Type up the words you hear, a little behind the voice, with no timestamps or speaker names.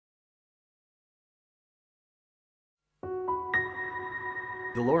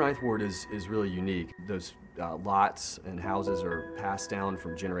The Lower Ninth Ward is really unique. Those lots and houses are passed down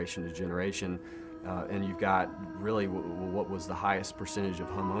from generation to generation, and you've got really what was the highest percentage of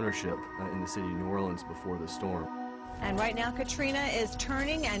home ownership in the city of New Orleans before the storm. And right now, Katrina is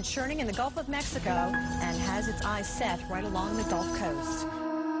turning and churning in the Gulf of Mexico and has its eyes set right along the Gulf Coast.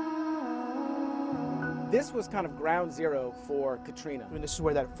 This was kind of ground zero for Katrina. I mean, this is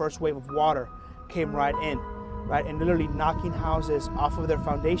where that first wave of water came right in, right, and literally knocking houses off of their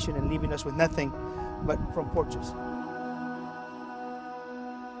foundation and leaving us with nothing but front porches.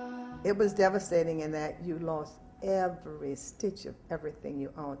 It was devastating in that you lost every stitch of everything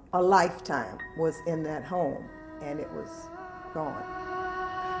you owned. A lifetime was in that home, and it was gone.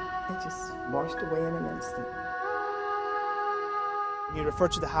 It just washed away in an instant. You refer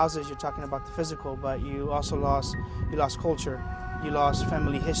to the houses, you're talking about the physical, but you also lost culture, you lost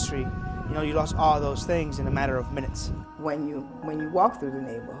family history, you know, you lost all those things in a matter of minutes. When you walk through the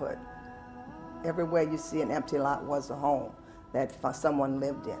neighborhood, everywhere you see an empty lot was a home that someone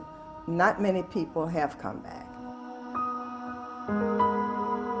lived in. Not many people have come back.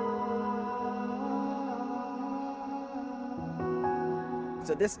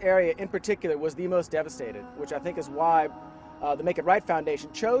 So this area in particular was the most devastated, which I think is why the Make It Right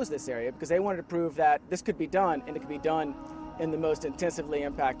Foundation chose this area, because they wanted to prove that this could be done, and it could be done in the most intensively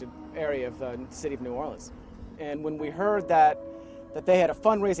impacted area of the city of New Orleans. And when we heard that they had a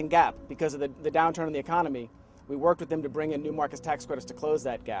fundraising gap because of the downturn in the economy, we worked with them to bring in new market tax credits to close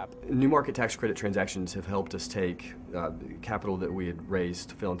that gap. New market tax credit transactions have helped us take capital that we had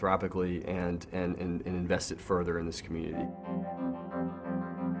raised philanthropically and invest it further in this community.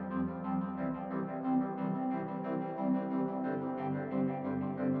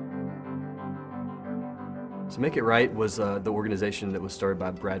 So Make It Right was the organization that was started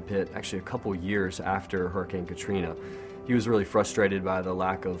by Brad Pitt actually a couple years after Hurricane Katrina. He was really frustrated by the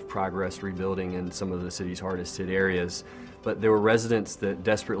lack of progress rebuilding in some of the city's hardest hit areas, but there were residents that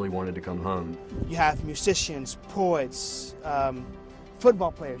desperately wanted to come home. You have musicians, poets,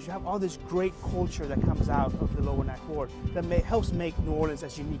 football players. You have all this great culture that comes out of the Lower Ninth Ward that helps make New Orleans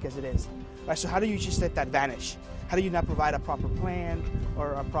as unique as it is. Right, so how do you just let that vanish? How do you not provide a proper plan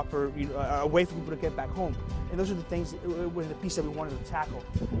or a proper a way for people to get back home? And those are the things, were the piece that we wanted to tackle.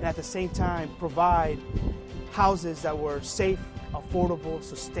 And at the same time, provide houses that were safe, affordable,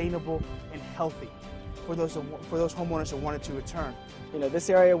 sustainable, and healthy for those homeowners that wanted to return. You know, this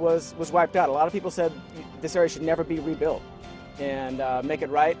area was wiped out. A lot of people said this area should never be rebuilt. And Make It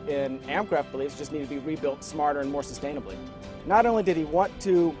Right and Amcraft believes just need to be rebuilt smarter and more sustainably. Not only did he want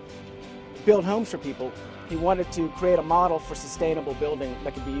to build homes for people, he wanted to create a model for sustainable building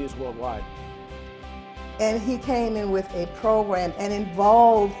that could be used worldwide. And he came in with a program and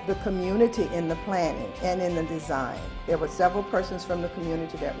involved the community in the planning and in the design. There were several persons from the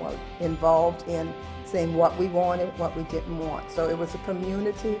community that were involved in saying what we wanted, what we didn't want. So it was a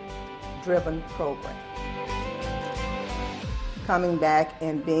community-driven program. Coming back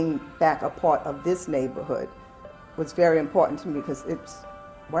and being back a part of this neighborhood was very important to me because it's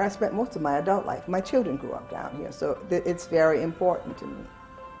where I spent most of my adult life. My children grew up down here, so it's very important to me.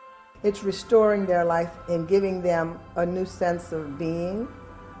 It's restoring their life and giving them a new sense of being,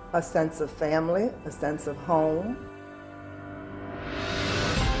 a sense of family, a sense of home.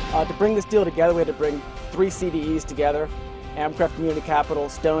 To bring this deal together, we had to bring 3 CDEs together: Amcraft Community Capital,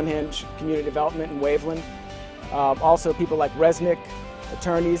 Stonehenge Community Development, and Waveland. Also people like Reznick,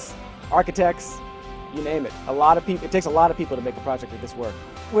 attorneys, architects, you name it. A lot of people. It takes a lot of people to make a project like this work.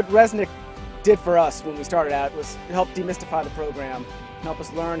 What Reznick did for us when we started out was help demystify the program, help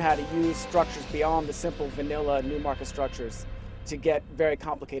us learn how to use structures beyond the simple vanilla new market structures to get very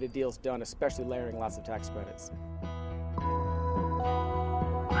complicated deals done, especially layering lots of tax credits.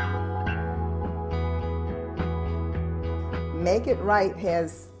 Make It Right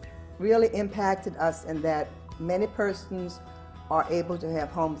has really impacted us in that many persons are able to have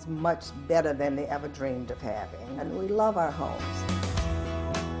homes much better than they ever dreamed of having. And we love our homes.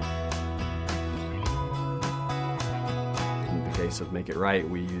 In the case of Make It Right,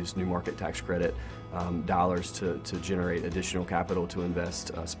 we used new market tax credit dollars to generate additional capital to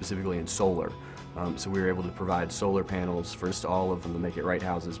invest specifically in solar. So we were able to provide solar panels for all of the Make It Right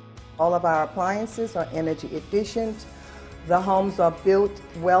houses. All of our appliances are energy efficient. The homes are built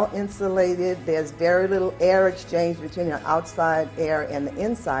well insulated. There's very little air exchange between the outside air and the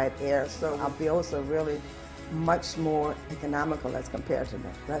inside air, so our bills are really much more economical as compared to the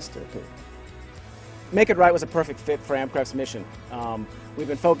rest of the people. Make It Right was a perfect fit for Amcraft's mission. We've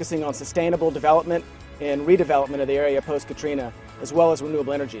been focusing on sustainable development and redevelopment of the area post-Katrina, as well as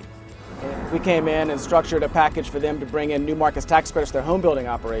renewable energy. We came in and structured a package for them to bring in new markets tax credits to their home building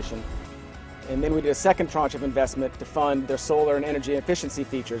operation. And then we did a second tranche of investment to fund their solar and energy efficiency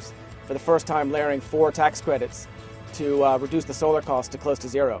features, for the first time layering 4 tax credits to reduce the solar cost to close to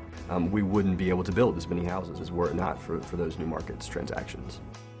zero. We wouldn't be able to build as many houses were it not for those new markets transactions.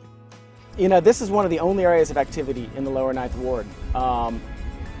 You know, this is one of the only areas of activity in the lower Ninth Ward.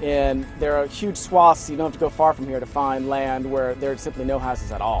 And there are huge swaths, you don't have to go far from here to find land where there are simply no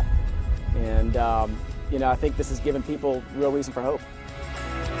houses at all. And, you know, I think this has given people real reason for hope.